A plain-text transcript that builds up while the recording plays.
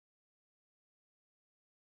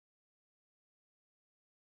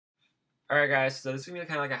Alright guys, so this is gonna be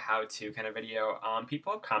kind of like a how-to kind of video.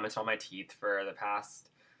 People have commented on my teeth for the past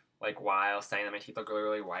while saying that my teeth look really,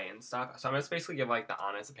 really white and stuff. So I'm just basically give like the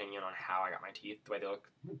honest opinion on how I got my teeth, the way they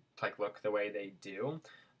look the way they do.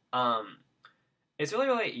 Um, it's really,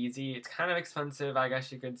 really easy. It's kind of expensive, I guess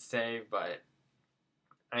you could say, but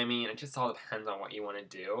I mean, it just all depends on what you want to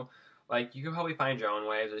do. Like you could probably find your own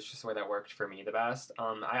ways. It's just the way that worked for me the best.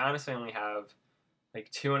 I honestly only have like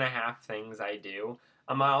two and a half things I do.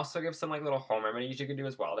 I also give some like little home remedies you can do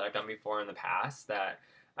as well that I've done before in the past that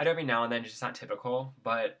I do every now and then, just not typical.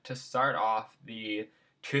 But to start off, the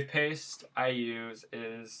toothpaste I use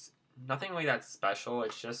is nothing really that special.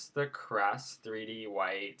 It's just the Crest 3D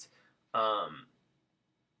White um,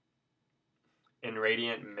 in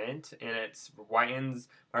Radiant Mint, and it whitens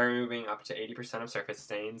by removing up to 80% of surface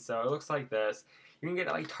stains. So it looks like this. You can get it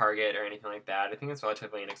at like Target or anything like that. I think it's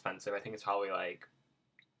relatively inexpensive. I think it's probably like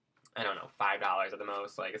I don't know, $5 at the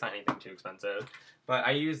most. Like, it's not anything too expensive. But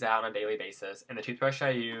I use that on a daily basis. And the toothbrush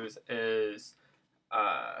I use is,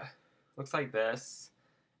 looks like this.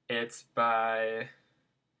 It's by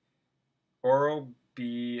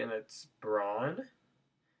Oral-B and it's Braun.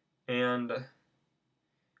 And on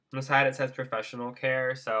the side it says professional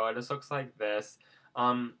care. So it just looks like this.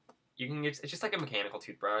 You can get, it's just like a mechanical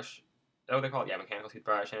toothbrush. Oh, they call it, yeah, mechanical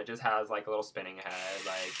toothbrush. And it just has like a little spinning head.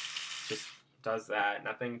 Like, just does that.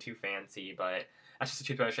 Nothing too fancy, but that's just a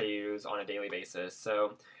toothbrush I use on a daily basis.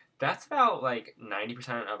 So that's about like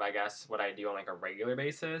 90% of, I guess, what I do on like a regular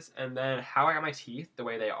basis. And then how I got my teeth the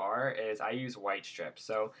way they are is I use white strips.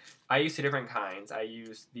 So I use two different kinds. I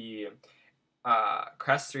use the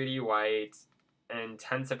Crest 3D White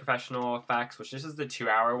Intensive Professional Effects, which this is the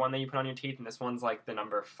 2-hour one that you put on your teeth, and this one's like the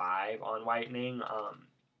number 5 on whitening.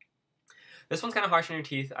 This one's kind of harsh on your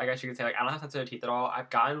teeth, I guess you could say. Like, I don't have sensitive teeth at all. I've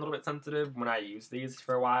gotten a little bit sensitive when I use these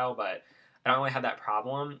for a while, but I don't really have that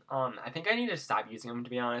problem. I think I need to stop using them, to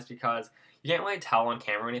be honest, because you can't really tell on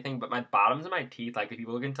camera or anything, but my bottoms of my teeth, like, if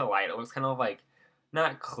you look into light, it looks kind of, like,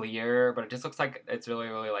 not clear, but it just looks like it's really,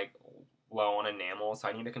 really, like, low on enamel, so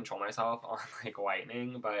I need to control myself on, like,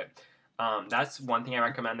 whitening, but that's one thing I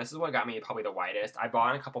recommend. This is what got me probably the whitest. I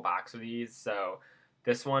bought a couple boxes of these, so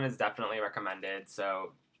this one is definitely recommended,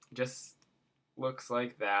 so just looks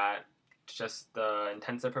like that. Just the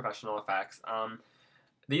intensive professional effects.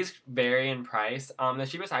 These vary in price. The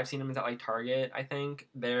cheapest I've seen them is at like Target. I think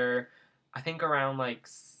they're, I think around like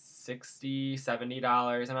 $60,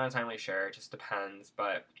 $70. I'm not entirely sure. It just depends.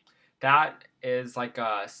 But that is like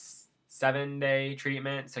a 7-day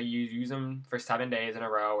treatment. So you use them for 7 days in a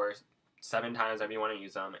row or 7 times whenever you want to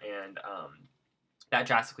use them, and that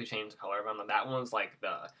drastically changed the color of them. And that one was like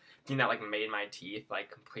the thing that like made my teeth like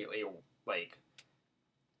completely like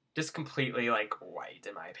just completely like white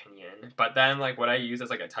in my opinion. But then like what I use as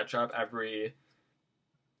like a touch up every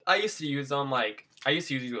I used to use them like I used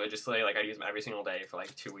to use these religiously, like I'd use them every single day for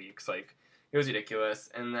like 2 weeks. Like it was ridiculous.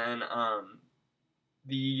 And then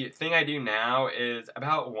the thing I do now is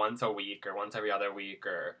about once a week or once every other week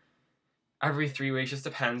or every 3 weeks, just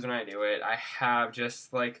depends when I do it. I have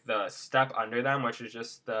just like the step under them, which is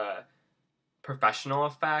just the professional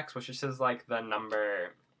effects, which just is like the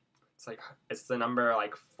number it's like it's the number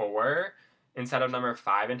like 4 instead of number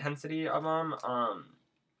 5 intensity of them.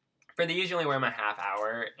 For these, you only wear them a half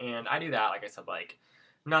hour, and I do that like I said, like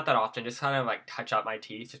not that often, just kind of like touch up my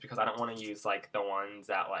teeth, just because I don't want to use like the ones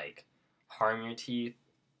that like harm your teeth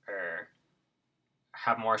or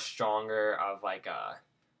have more stronger of like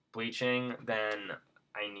bleaching than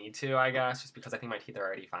I need to, I guess, just because I think my teeth are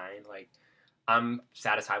already fine. Like I'm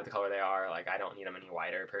satisfied with the color they are. Like I don't need them any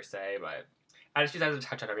whiter per se, but I just use that as a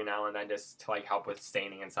touch up every now and then just to like help with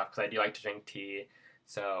staining and stuff because I do like to drink tea.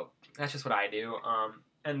 So that's just what I do.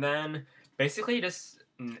 And then basically just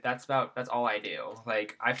that's all I do.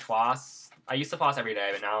 Like I floss. I used to floss every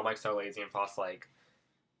day, but now I'm like so lazy and floss like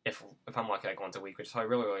if I'm lucky like once a week, which is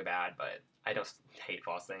probably really really bad. But I just hate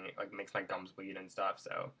flossing. It like makes my gums bleed and stuff.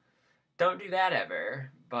 So don't do that ever.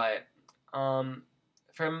 But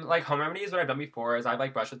from like home remedies, what I've done before is I've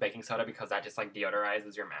like brushed with baking soda because that just like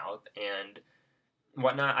deodorizes your mouth and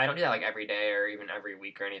whatnot. I don't do that like every day or even every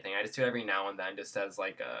week or anything. I just do it every now and then, just as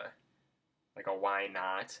like a why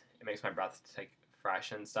not. It makes my breath like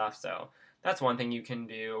fresh and stuff. So that's one thing you can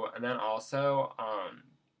do. And then also,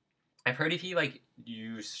 I've heard if you like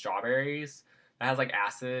use strawberries, that has like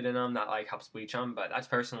acid in them that like helps bleach them. But that's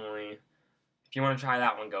personally, if you want to try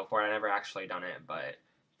that one, go for it. I never actually done it, but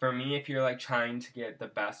for me, if you're like trying to get the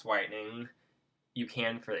best whitening you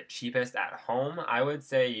can for the cheapest at home, I would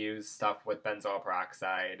say use stuff with benzoyl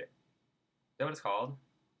peroxide. Is that what it's called?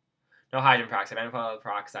 No hydrogen peroxide. Benzoyl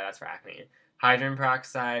peroxide, that's for acne. Hydrogen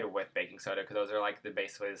peroxide with baking soda, because those are like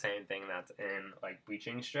basically the same thing that's in like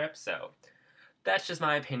bleaching strips. So that's just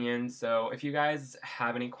my opinion. So if you guys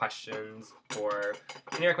have any questions or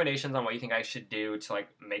any recommendations on what you think I should do to like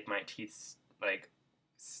make my teeth like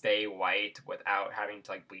stay white without having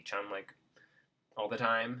to like bleach them like all the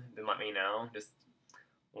time, then let me know. Just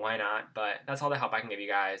why not? But that's all the help I can give you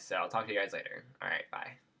guys. So I'll talk to you guys later. All right,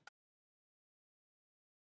 bye.